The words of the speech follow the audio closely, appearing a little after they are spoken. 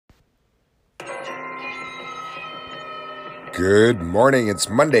Good morning. It's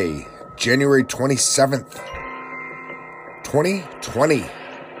Monday, January 27th, 2020.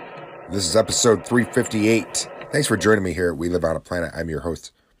 This is episode 358. Thanks for joining me here at We Live on a Planet. I'm your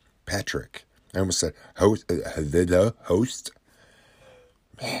host, Patrick. I almost said host. The host.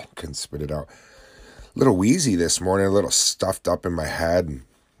 Man, couldn't spit it out. A little wheezy this morning, a little stuffed up in my head.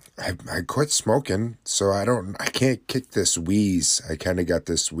 I quit smoking, so I can't kick this wheeze. I kind of got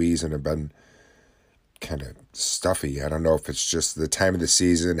this wheeze and I've been kind of stuffy. I don't know if it's just the time of the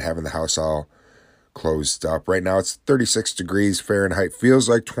season, having the house all closed up. Right now it's 36 degrees Fahrenheit. Feels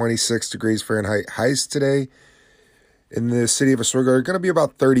like 26 degrees Fahrenheit. Highs today in the city of Oswego are going to be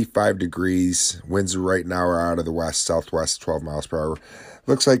about 35 degrees. Winds right now are out of the west, southwest, 12 miles per hour.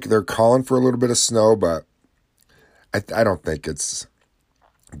 Looks like they're calling for a little bit of snow, but I don't think it's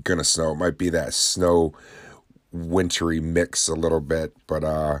going to snow. It might be that snow wintry mix a little bit, but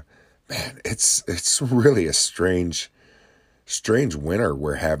man, it's really a strange winter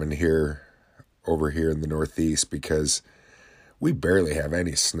we're having over here in the Northeast, because we barely have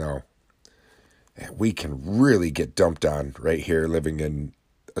any snow. And we can really get dumped on right here, living in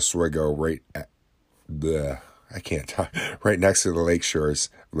Oswego, right next to the lake shores,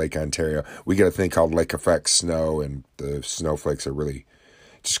 Lake Ontario. We get a thing called lake effect snow, and the snowflakes are really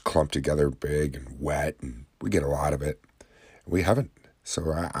just clumped together big and wet, and we get a lot of it. We haven't.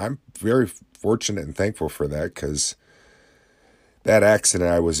 So I'm very fortunate and thankful for that, because that accident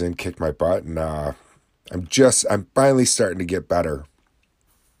I was in kicked my butt, and I'm finally starting to get better,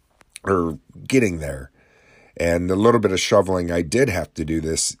 or getting there. And a little bit of shoveling I did have to do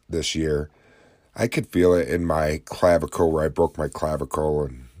this year. I could feel it in my clavicle where I broke my clavicle,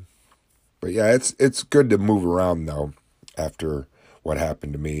 but yeah, it's good to move around though. After what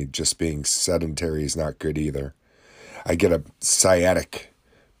happened to me, just being sedentary is not good either. I get a sciatic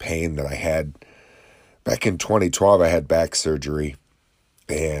pain that I had back in 2012. I had back surgery,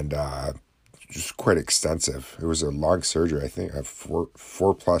 and just quite extensive. It was a long surgery. I think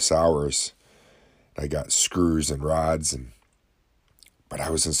 4+ hours. I got screws and rods, but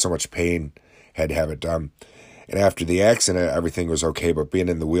I was in so much pain, had to have it done. And after the accident, everything was okay, but being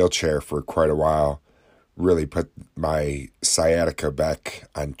in the wheelchair for quite a while really put my sciatica back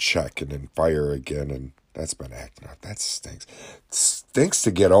on check and in fire again, and that's been acting out. That stinks. It stinks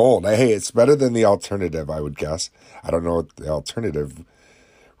to get old. Hey, it's better than the alternative, I would guess. I don't know what the alternative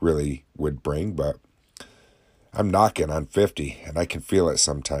really would bring, but I'm knocking on 50, and I can feel it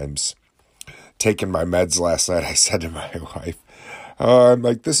sometimes. Taking my meds last night, I said to my wife, I'm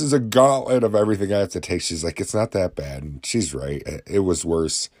like, this is a gauntlet of everything I have to take. She's like, it's not that bad. And she's right. It was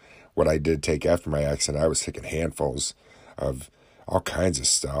worse what I did take after my accident. I was taking handfuls of all kinds of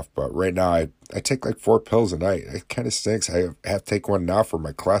stuff. But right now, I take like 4 pills a night. It kind of stinks. I have to take one now for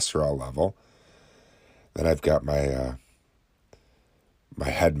my cholesterol level. Then I've got my my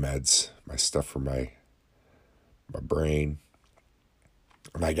head meds, my stuff for my brain.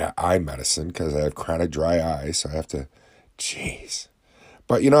 And I got eye medicine because I have chronic dry eye. So I have to, jeez.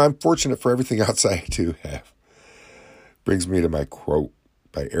 But, I'm fortunate for everything else I do have. Brings me to my quote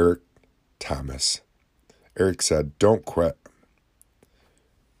by Eric Thomas. Eric said, "Don't quit.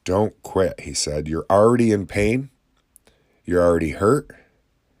 Don't quit," he said. "You're already in pain. You're already hurt.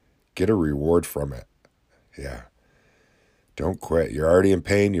 Get a reward from it." Yeah. Don't quit. You're already in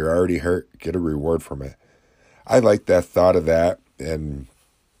pain. You're already hurt. Get a reward from it. I like that thought of that. And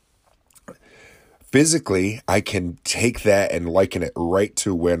physically, I can take that and liken it right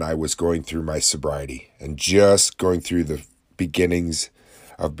to when I was going through my sobriety and just going through the beginnings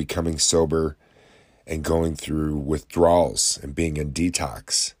of becoming sober and going through withdrawals and being in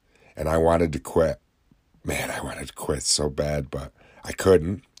detox. And I wanted to quit. Man, I wanted to quit so bad, but I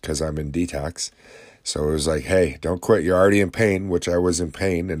couldn't because I'm in detox. So it was like, hey, don't quit. You're already in pain, which I was in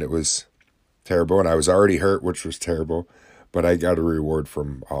pain, and it was terrible. And I was already hurt, which was terrible. But I got a reward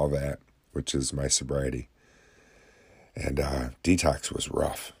from all that, which is my sobriety. And detox was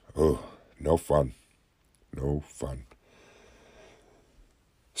rough. Oh, no fun. No fun.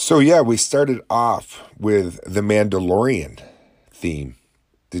 So yeah, we started off with the Mandalorian theme.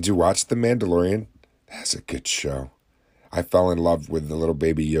 Did you watch The Mandalorian? That's a good show. I fell in love with the little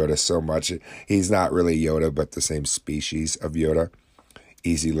baby Yoda so much. He's not really Yoda, but the same species of Yoda.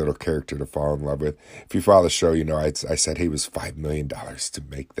 Easy little character to fall in love with. If you follow the show, I said he was $5 million to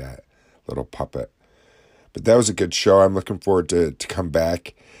make that little puppet. But that was a good show. I'm looking forward to come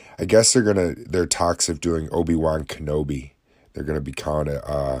back. I guess they're talks of doing Obi-Wan Kenobi. They're going to be calling it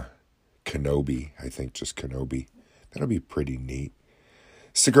Kenobi. I think just Kenobi. That'll be pretty neat.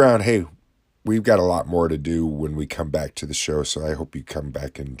 Stick around. Hey, we've got a lot more to do when we come back to the show, so I hope you come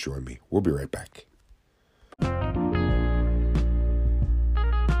back and join me. We'll be right back.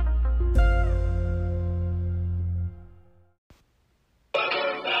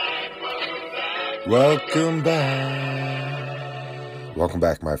 Welcome back. Welcome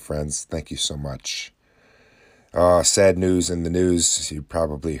back, my friends. Thank you so much. Sad news in the news. You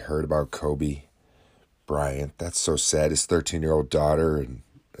probably heard about Kobe Bryant. That's so sad. His 13-year-old daughter, and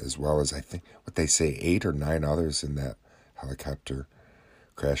as well as, I think, what they say, 8 or 9 others in that helicopter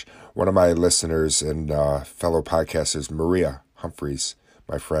crash. One of my listeners and fellow podcasters, Maria Humphreys,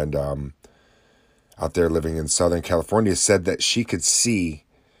 my friend out there living in Southern California, said that she could see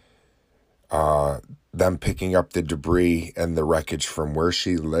them picking up the debris and the wreckage from where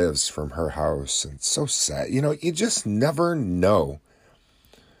she lives, from her house. And it's so sad. You know, you just never know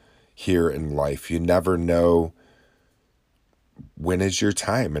here in life. You never know when is your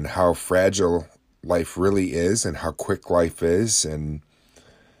time and how fragile life really is and how quick life is and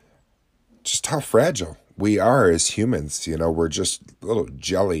just how fragile we are as humans. You know, we're just little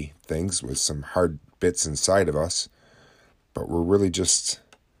jelly things with some hard bits inside of us, but we're really just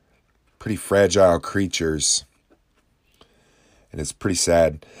pretty fragile creatures, and it's pretty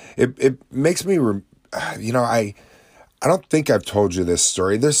sad. It makes me, I don't think I've told you this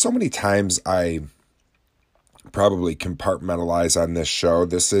story. There's so many times I probably compartmentalize on this show.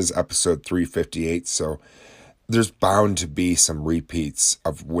 This is episode 358, so there's bound to be some repeats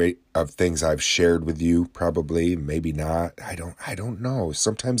of things I've shared with you. Probably, maybe not. I don't know.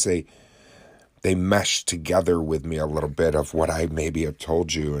 Sometimes they mesh together with me a little bit of what I maybe have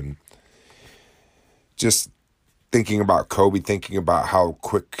told you, and just thinking about Kobe, thinking about how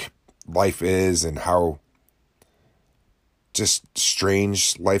quick life is and how just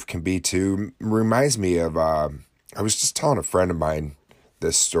strange life can be too, reminds me of, I was just telling a friend of mine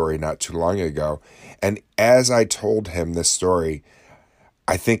this story not too long ago, and as I told him this story,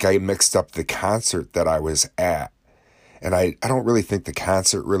 I think I mixed up the concert that I was at, and I don't really think the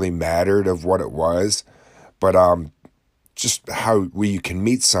concert really mattered of what it was, but just how you can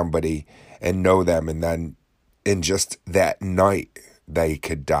meet somebody and know them, and then in just that night they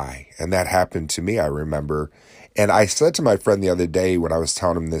could die. And that happened to me, I remember. And I said to my friend the other day when I was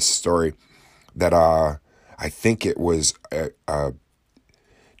telling him this story that I think it was a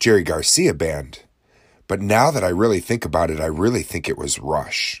Jerry Garcia band. But now that I really think about it, I really think it was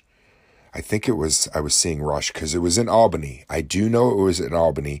Rush. I was seeing Rush because it was in Albany. I do know it was in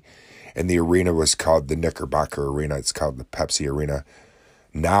Albany, and the arena was called the Knickerbocker Arena. It's called the Pepsi Arena.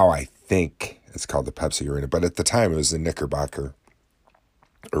 Now I think it's called the Pepsi Arena, but at the time it was the Knickerbocker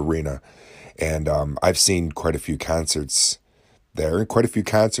Arena. And I've seen quite a few concerts there and quite a few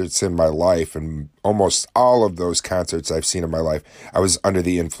concerts in my life. And almost all of those concerts I've seen in my life, I was under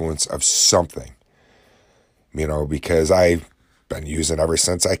the influence of something, you know, because I've been using ever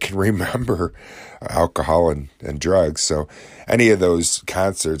since I can remember alcohol and drugs. So any of those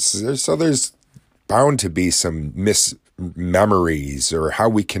concerts, there's bound to be some memories, or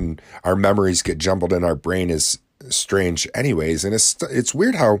how our memories get jumbled in our brain is strange anyways. And it's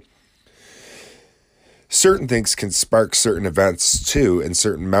weird how certain things can spark certain events too, and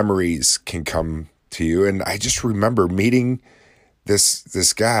certain memories can come to you. And I just remember meeting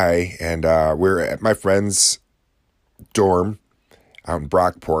this guy, and we're at my friend's dorm out in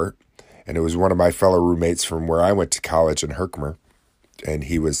Brockport, and it was one of my fellow roommates from where I went to college in Herkimer, and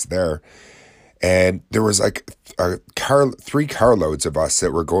he was there. And there was like 3 carloads of us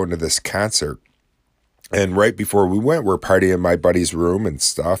that were going to this concert. And right before we went, we're partying in my buddy's room and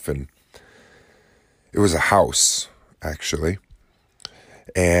stuff. And it was a house, actually.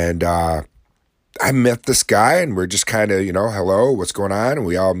 And I met this guy, and we're just kind of, hello, what's going on? And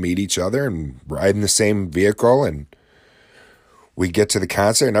we all meet each other and ride in the same vehicle. And we get to the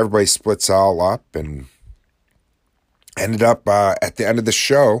concert, and everybody splits all up. And ended up at the end of the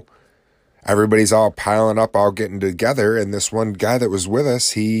show, everybody's all piling up, all getting together, and this one guy that was with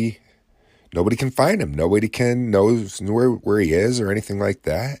us, nobody can find him. Nobody knows where he is or anything like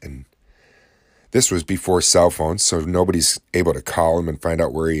that. And this was before cell phones, so nobody's able to call him and find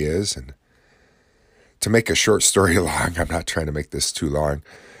out where he is. And to make a short story long, I'm not trying to make this too long,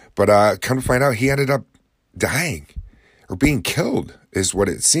 but come to find out, he ended up dying or being killed is what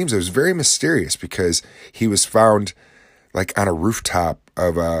it seems. It was very mysterious because he was found like on a rooftop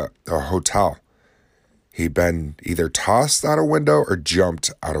of a hotel. He'd been either tossed out a window or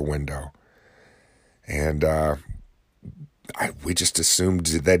jumped out a window. And we just assumed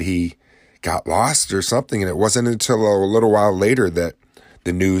that he got lost or something. And it wasn't until a little while later that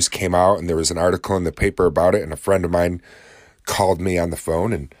the news came out, and there was an article in the paper about it. And a friend of mine called me on the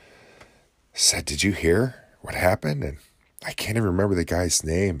phone and said, "Did you hear what happened?" And I can't even remember the guy's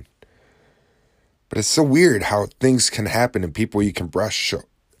name. But it's so weird how things can happen, and people you can brush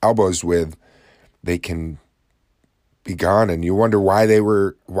elbows with, they can be gone, and you wonder why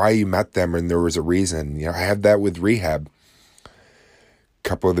you met them, and there was a reason. I had that with rehab. A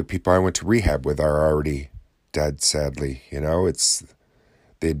couple of the people I went to rehab with are already dead, sadly. It's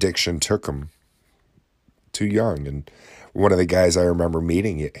the addiction took them too young. And one of the guys I remember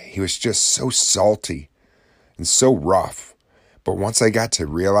meeting, he was just so salty and so rough. But once I got to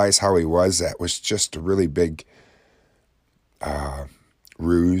realize how he was, that was just a really big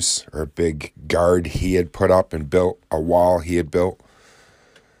ruse, or a big guard he had put up and built, a wall he had built.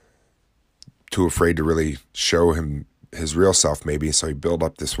 Too afraid to really show him his real self, maybe, so he built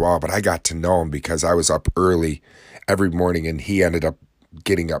up this wall. But I got to know him because I was up early every morning, and he ended up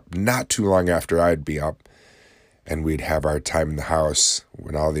getting up not too long after I'd be up, and we'd have our time in the house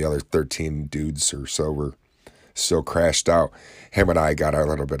when all the other 13 dudes or so were still crashed out. Him and I got our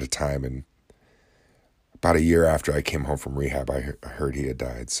little bit of time, and about a year after I came home from rehab, I heard he had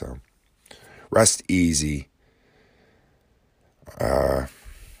died. So rest easy,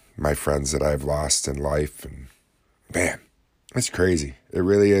 my friends that I've lost in life. And man, it's crazy. It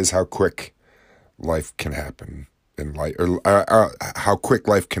really is how quick life can happen in life, or how quick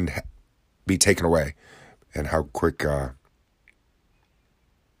life can be taken away, and how quick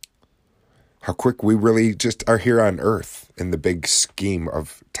we really just are here on Earth in the big scheme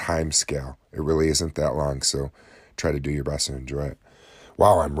of time scale. It really isn't that long, so try to do your best and enjoy it.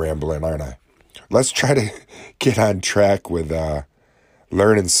 Wow, I'm rambling, aren't I? Let's try to get on track with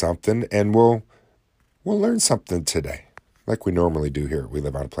learning something, and we'll learn something today, like we normally do here at We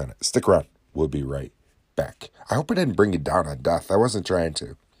Live on a Planet. Stick around. We'll be right back. I hope I didn't bring you down on death. I wasn't trying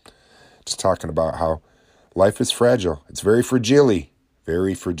to. Just talking about how life is fragile. It's very fragile.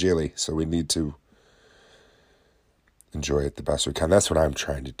 Very fragile. So we need to enjoy it the best we can. That's what I'm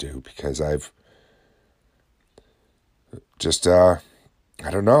trying to do, because I've just, I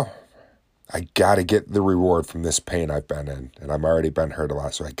don't know. I got to get the reward from this pain I've been in, and I've already been hurt a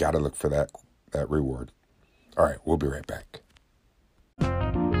lot, so I got to look for that reward. All right, we'll be right back.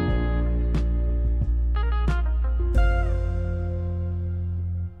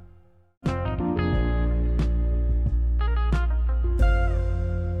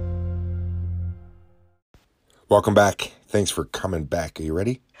 Welcome back. Thanks for coming back. Are you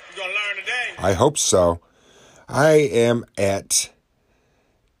ready? You gonna learn today? I hope so. I am at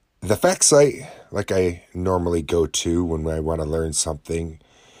the fact site, like I normally go to when I want to learn something.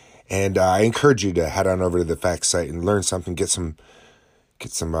 And I encourage you to head on over to the fact site and learn something, get some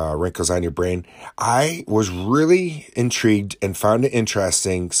wrinkles on your brain. I was really intrigued and found it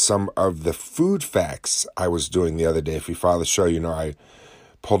interesting, some of the food facts I was doing the other day. If you follow the show, I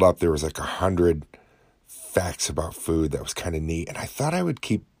pulled up, there was like 100 facts about food. That was kind of neat. And I thought I would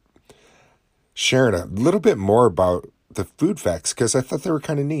keep sharing a little bit more about the food facts, because I thought they were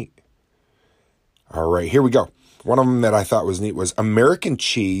kind of neat. All right, here we go. One of them that I thought was neat was American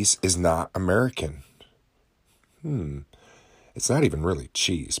cheese is not American. It's not even really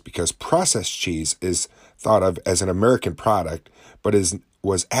cheese, because processed cheese is thought of as an American product, but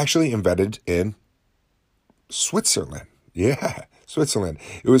was actually invented in Switzerland. Yeah, Switzerland.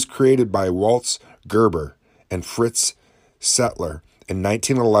 It was created by Waltz Gerber and Fritz Settler in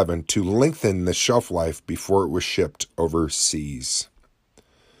 1911 to lengthen the shelf life before it was shipped overseas.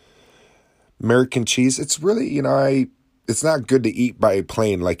 American cheese, it's really, it's not good to eat by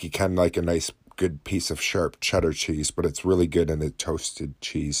plane like you can like a nice good piece of sharp cheddar cheese, but it's really good in a toasted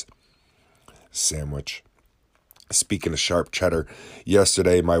cheese sandwich. Speaking of sharp cheddar,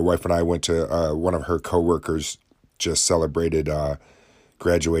 yesterday my wife and I went to one of her coworkers just celebrated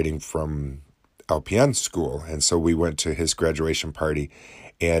graduating from LPN school, and so we went to his graduation party,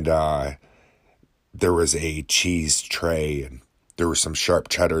 and there was a cheese tray, and there was some sharp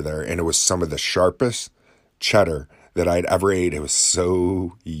cheddar there, and it was some of the sharpest cheddar that I'd ever ate. It was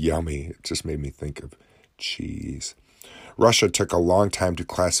so yummy. It just made me think of cheese. Russia took a long time to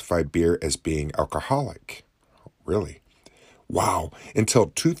classify beer as being alcoholic. Really? Wow. Until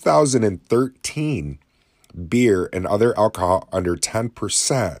 2013, beer and other alcohol under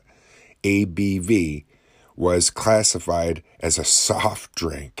 10% ABV was classified as a soft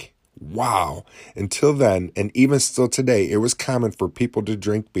drink. Wow. Until then, and even still today, it was common for people to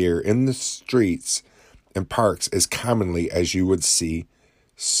drink beer in the streets and parks as commonly as you would see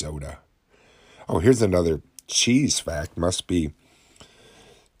soda. Oh, here's another cheese fact. Must be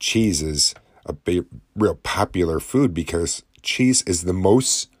cheese is a real popular food, because cheese is the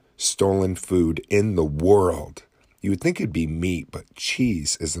most stolen food in the world. You would think it'd be meat, but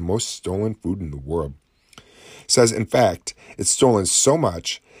cheese is the most stolen food in the world. It says, in fact, it's stolen so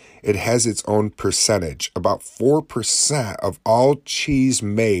much, it has its own percentage. About 4% of all cheese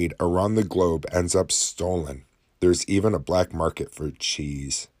made around the globe ends up stolen. There's even a black market for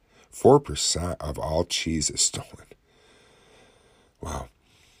cheese. 4% of all cheese is stolen. Wow.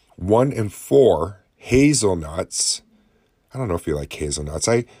 1 in 4 hazelnuts. I don't know if you like hazelnuts.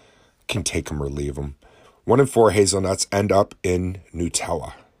 I can take them or leave them. 1 in 4 hazelnuts end up in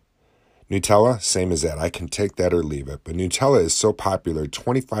Nutella. Nutella, same as that. I can take that or leave it. But Nutella is so popular,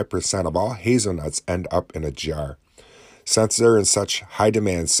 25% of all hazelnuts end up in a jar. Since they're in such high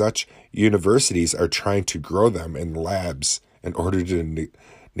demand, such universities are trying to grow them in labs in order to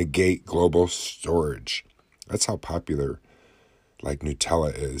negate global storage. That's how popular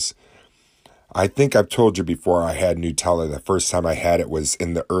Nutella is. I think I've told you before I had Nutella. The first time I had it was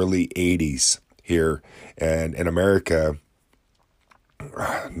in the early 80s here. And in America,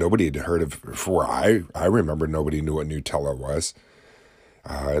 nobody had heard of it before. I remember nobody knew what Nutella was.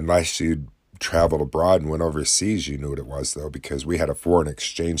 Unless you'd traveled abroad and went overseas, you knew what it was, though, because we had a foreign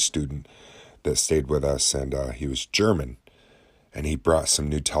exchange student that stayed with us, and he was German, and he brought some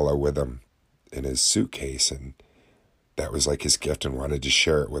Nutella with him in his suitcase, and that was his gift, and wanted to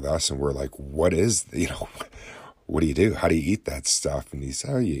share it with us, and we're like, what do you do? How do you eat that stuff? And he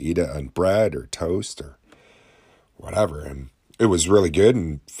said, you eat it on bread or toast or whatever, and it was really good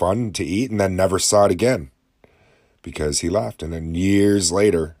and fun to eat, and then never saw it again because he left, and then years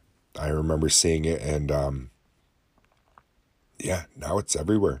later, I remember seeing it, and now it's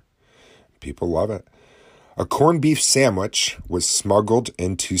everywhere. People love it. A corned beef sandwich was smuggled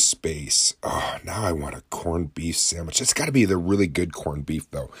into space. Oh, now I want a corned beef sandwich. It's got to be the really good corned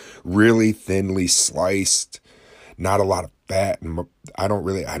beef, though. Really thinly sliced, not a lot of fat. And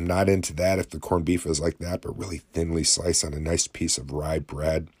I'm not into that if the corned beef is like that, but really thinly sliced on a nice piece of rye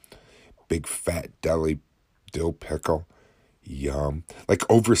bread. Big fat deli dill pickle. Yum.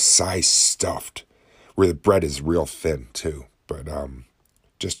 Oversized stuffed, where the bread is real thin too, but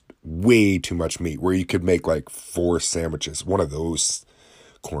just way too much meat, where you could make 4 sandwiches. One of those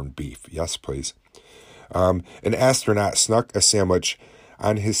corned beef. Yes, please. An astronaut snuck a sandwich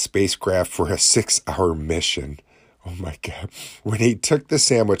on his spacecraft for a 6-hour mission. Oh my God. When he took the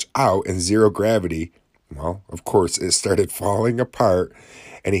sandwich out in zero gravity, well, of course, it started falling apart,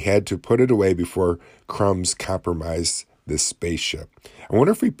 and he had to put it away before crumbs compromised this spaceship. I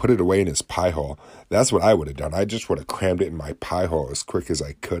wonder if he put it away in his pie hole. That's what I would have done. I just would have crammed it in my pie hole as quick as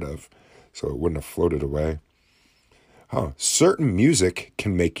I could have, so it wouldn't have floated away. Certain music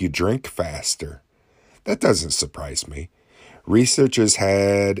can make you drink faster. That doesn't surprise me. Researchers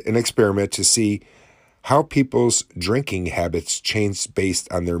had an experiment to see how people's drinking habits changed based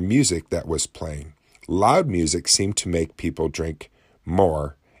on their music that was playing. Loud music seemed to make people drink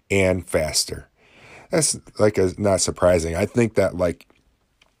more and faster. That's not surprising. I think that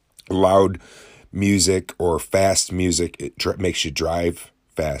loud music or fast music, it makes you drive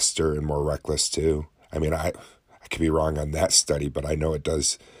faster and more reckless too. I mean, I could be wrong on that study, but I know it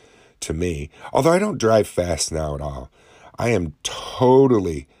does to me. Although I don't drive fast now at all. I am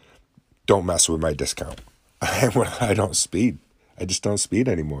totally, don't mess with my discount. I don't speed. I just don't speed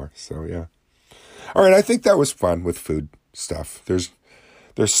anymore. So yeah. All right. I think that was fun with food stuff. There's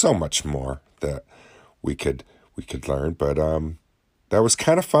so much more that we could learn, but that was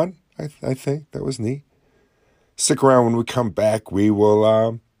kind of fun. I think that was neat. Stick around. When we come back,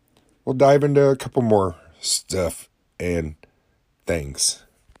 we'll dive into a couple more stuff and things.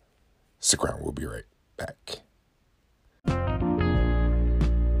 Stick around. We'll be right back.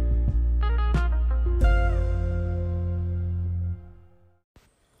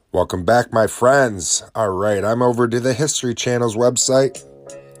 Welcome back, my friends. All right, I'm over to the History Channel's website,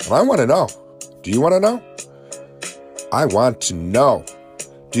 and I want to know. Do you want to know? I want to know.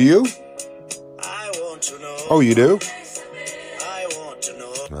 Do you? I want to know. Oh, you do? I want to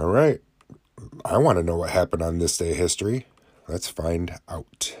know. All right. I want to know what happened on this day of history. Let's find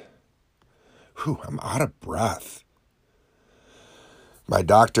out. Whew, I'm out of breath. My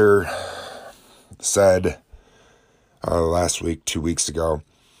doctor said last week, 2 weeks ago,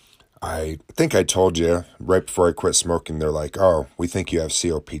 I think I told you right before I quit smoking, they're like, oh, we think you have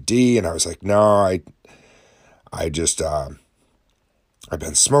COPD. And I was like, no, I just, I've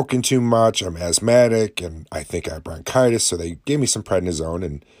been smoking too much. I'm asthmatic and I think I have bronchitis. So they gave me some prednisone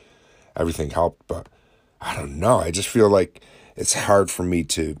and everything helped. But I don't know. I just feel like it's hard for me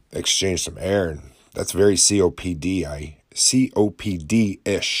to exchange some air. And that's very COPD-ish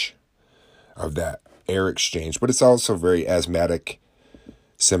of that air exchange. But it's also very asthmatic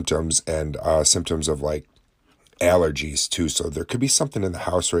symptoms and symptoms of allergies too. So there could be something in the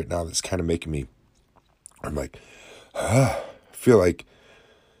house right now that's kind of making me, I'm like, feel like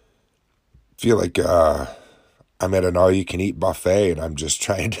I'm at an all-you-can-eat buffet and I'm just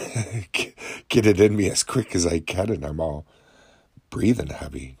trying to get it in me as quick as I can, and I'm all breathing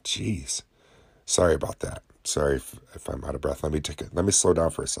heavy. Jeez. Sorry about that. Sorry if I'm out of breath. Let me slow down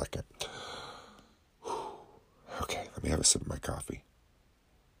for a second. Okay, let me have a sip of my coffee.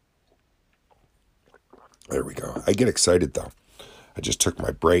 There we go. I get excited, though. I just took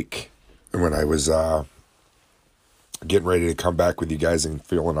my break when I was getting ready to come back with you guys and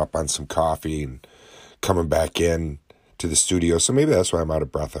filling up on some coffee and coming back in to the studio. So maybe that's why I'm out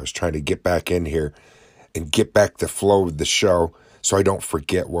of breath. I was trying to get back in here and get back the flow of the show so I don't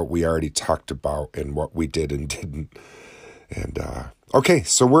forget what we already talked about and what we did and didn't. And okay,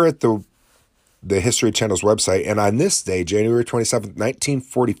 so we're at the History Channel's website, and on this day, January 27th,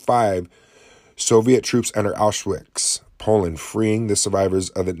 1945, Soviet troops enter Auschwitz, Poland, freeing the survivors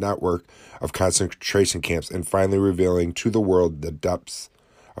of the network of concentration camps and finally revealing to the world the depths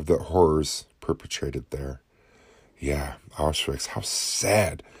of the horrors perpetrated there. Yeah, Auschwitz, how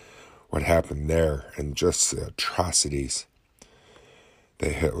sad what happened there, and just the atrocities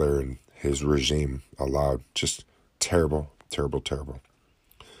that Hitler and his regime allowed. Just terrible, terrible, terrible.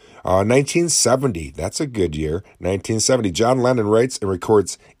 1970, that's a good year. 1970, John Lennon writes and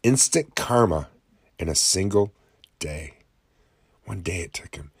records Instant Karma in a single day. One day it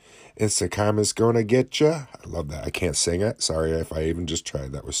took him. Instant Karma's gonna get ya. I love that. I can't sing it. Sorry if I even just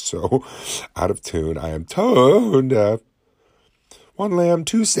tried. That was so out of tune. I am toned up. One lamb,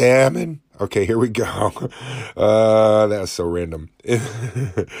 two salmon. Okay, here we go. That's so random.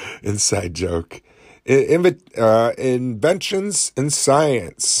 Inside joke. Inventions in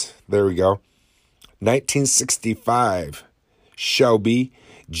science. There we go. 1965. Shelby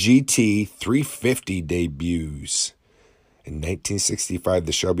GT 350 debuts. In 1965,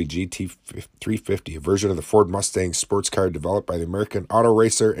 the Shelby GT 350, a version of the Ford Mustang sports car developed by the American auto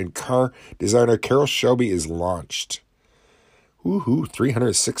racer and car designer Carroll Shelby, is launched. Woohoo,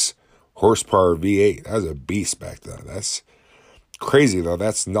 306 horsepower V8. That was a beast back then. That's crazy, though.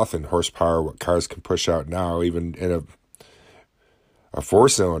 That's nothing horsepower what cars can push out now, even in a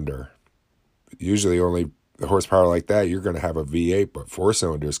four-cylinder. Usually only the horsepower like that, you're going to have a V8, but four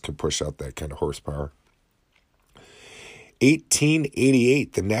cylinders can push out that kind of horsepower.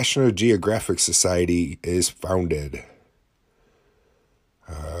 1888, the National Geographic Society is founded.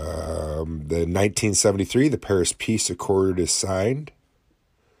 The 1973, the Paris Peace Accord is signed.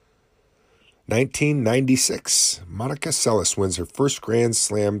 1996, Monica Seles wins her first Grand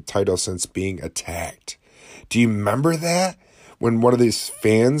Slam title since being attacked. Do you remember that? When one of these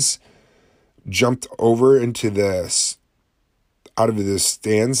fans jumped over out of the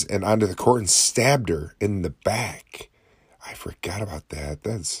stands and onto the court and stabbed her in the back. I forgot about that.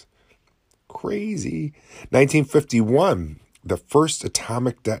 That's crazy. 1951, the first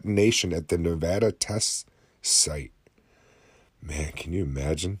atomic detonation at the Nevada test site. Man, can you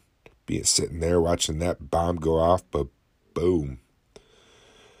imagine sitting there watching that bomb go off? But boom.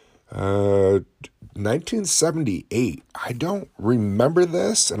 1978. I don't remember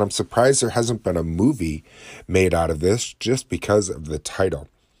this, and I'm surprised there hasn't been a movie made out of this just because of the title.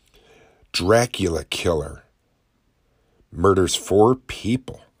 Dracula Killer murders 4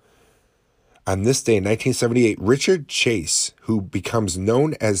 people. On this day in 1978, Richard Chase, who becomes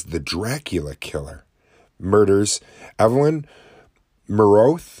known as the Dracula Killer, murders Evelyn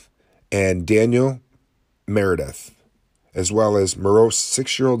Moroth and Daniel Meredith, as well as Moroth's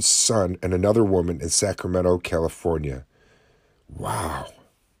 6-year-old son and another woman in Sacramento, California. Wow.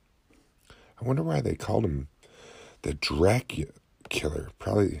 I wonder why they called him the Dracula Killer.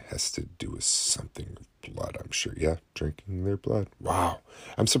 Probably has to do with something with blood, I'm sure. Yeah, drinking their blood. Wow.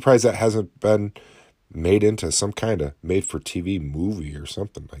 I'm surprised that hasn't been made into some kind of made-for-TV movie or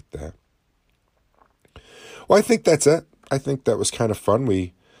something like that. Well, I think that's it. I think that was kind of fun.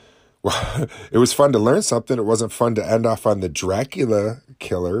 It was fun to learn something. It wasn't fun to end off on the Dracula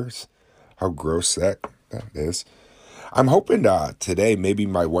Killers. How gross that is. I'm hoping today maybe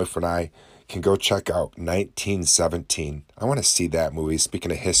my wife and I can go check out 1917. I want to see that movie.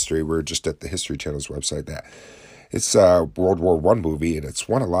 Speaking of history, we're just at the History Channel's website. It's a World War I movie, and it's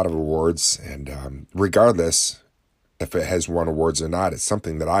won a lot of awards. And regardless if it has won awards or not, it's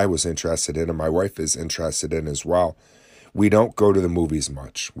something that I was interested in and my wife is interested in as well. We don't go to the movies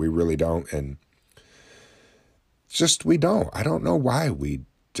much. We really don't. And we don't. I don't know why we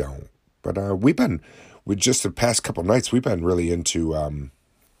don't. But just the past couple nights, we've been really into, Have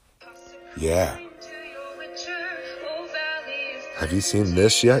you seen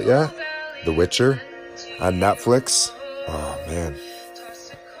this yet? Yeah? The Witcher on Netflix. Oh, man.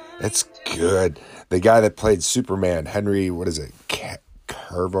 It's good. The guy that played Superman, Henry, Cavill,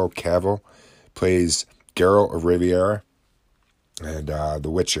 plays Geralt of Rivia. And The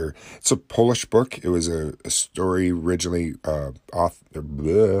Witcher, it's a Polish book. It was a story originally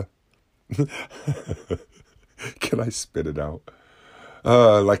Can I spit it out?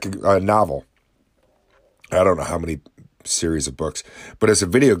 Like a novel. I don't know how many series of books, but as a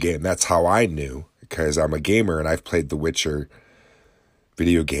video game, that's how I knew, because I'm a gamer and I've played The Witcher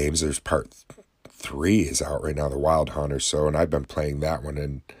video games. There's part 3 is out right now, The Wild Hunt or so, and I've been playing that one,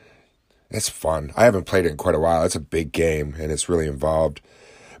 and it's fun. I haven't played it in quite a while. It's a big game, and it's really involved.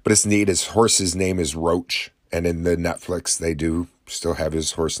 But it's neat. His horse's name is Roach, and in the Netflix, they do still have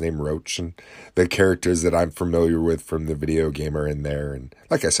his horse named Roach, and the characters that I'm familiar with from the video game are in there. And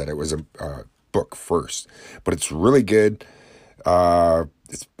like I said, it was a book first, but it's really good. It's a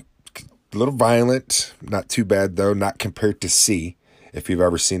little violent, not too bad though, not compared to C. If you've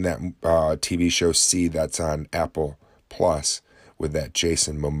ever seen that TV show C, that's on Apple Plus with that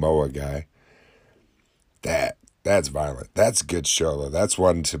Jason Momoa guy, that's violent. That's a good show though. That's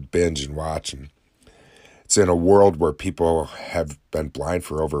one to binge and watch. And it's in a world where people have been blind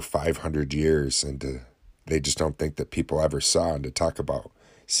for over 500 years, and they just don't think that people ever saw, and to talk about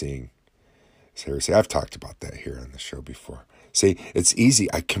seeing. Seriously, I've talked about that here on the show before. See, it's easy.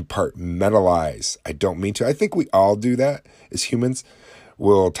 I compartmentalize. I don't mean to. I think we all do that as humans.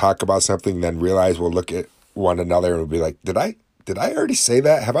 We'll talk about something, then realize we'll look at one another and we'll be like, did I already say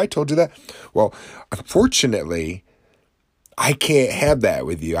that? Have I told you that? Well, unfortunately, I can't have that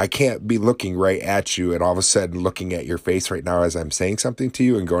with you. I can't be looking right at you and all of a sudden looking at your face right now as I'm saying something to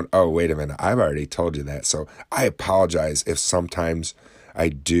you and going, oh, wait a minute, I've already told you that. So I apologize if sometimes I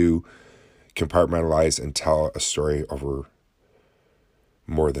do compartmentalize and tell a story over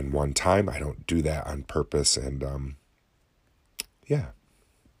more than one time. I don't do that on purpose. And yeah.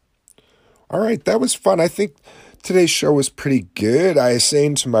 All right, that was fun. I think today's show was pretty good. I was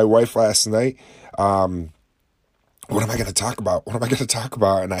saying to my wife last night, what am I going to talk about? What am I going to talk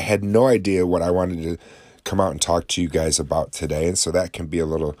about? And I had no idea what I wanted to come out and talk to you guys about today. And so that can be a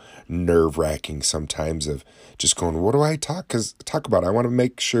little nerve-wracking sometimes of just going, what do I talk about? I want to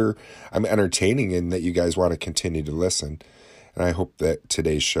make sure I'm entertaining and that you guys want to continue to listen. And I hope that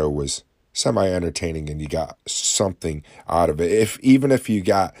today's show was semi-entertaining and you got something out of it. Even if you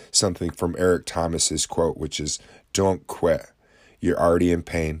got something from Eric Thomas's quote, which is, don't quit. You're already in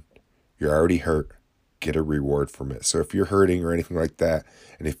pain. You're already hurt. Get a reward from it. So if you're hurting or anything like that,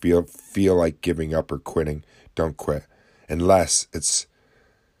 and if you feel like giving up or quitting, don't quit. Unless it's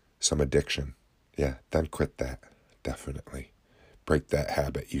some addiction. Yeah, then quit that. Definitely. Break that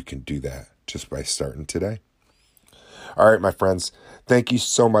habit. You can do that just by starting today. All right, my friends, thank you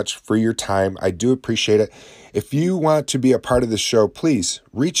so much for your time. I do appreciate it. If you want to be a part of the show, please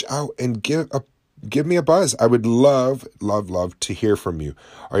reach out and give me a buzz. I would love to hear from you.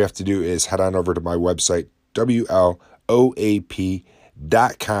 All you have to do is head on over to my website, WLOAP.com.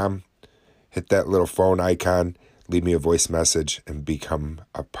 Hit that little phone icon, leave me a voice message, and become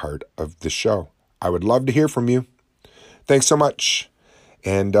a part of the show. I would love to hear from you. Thanks so much,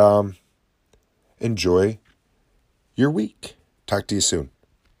 and enjoy your week. Talk to you soon.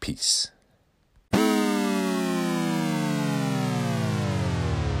 Peace.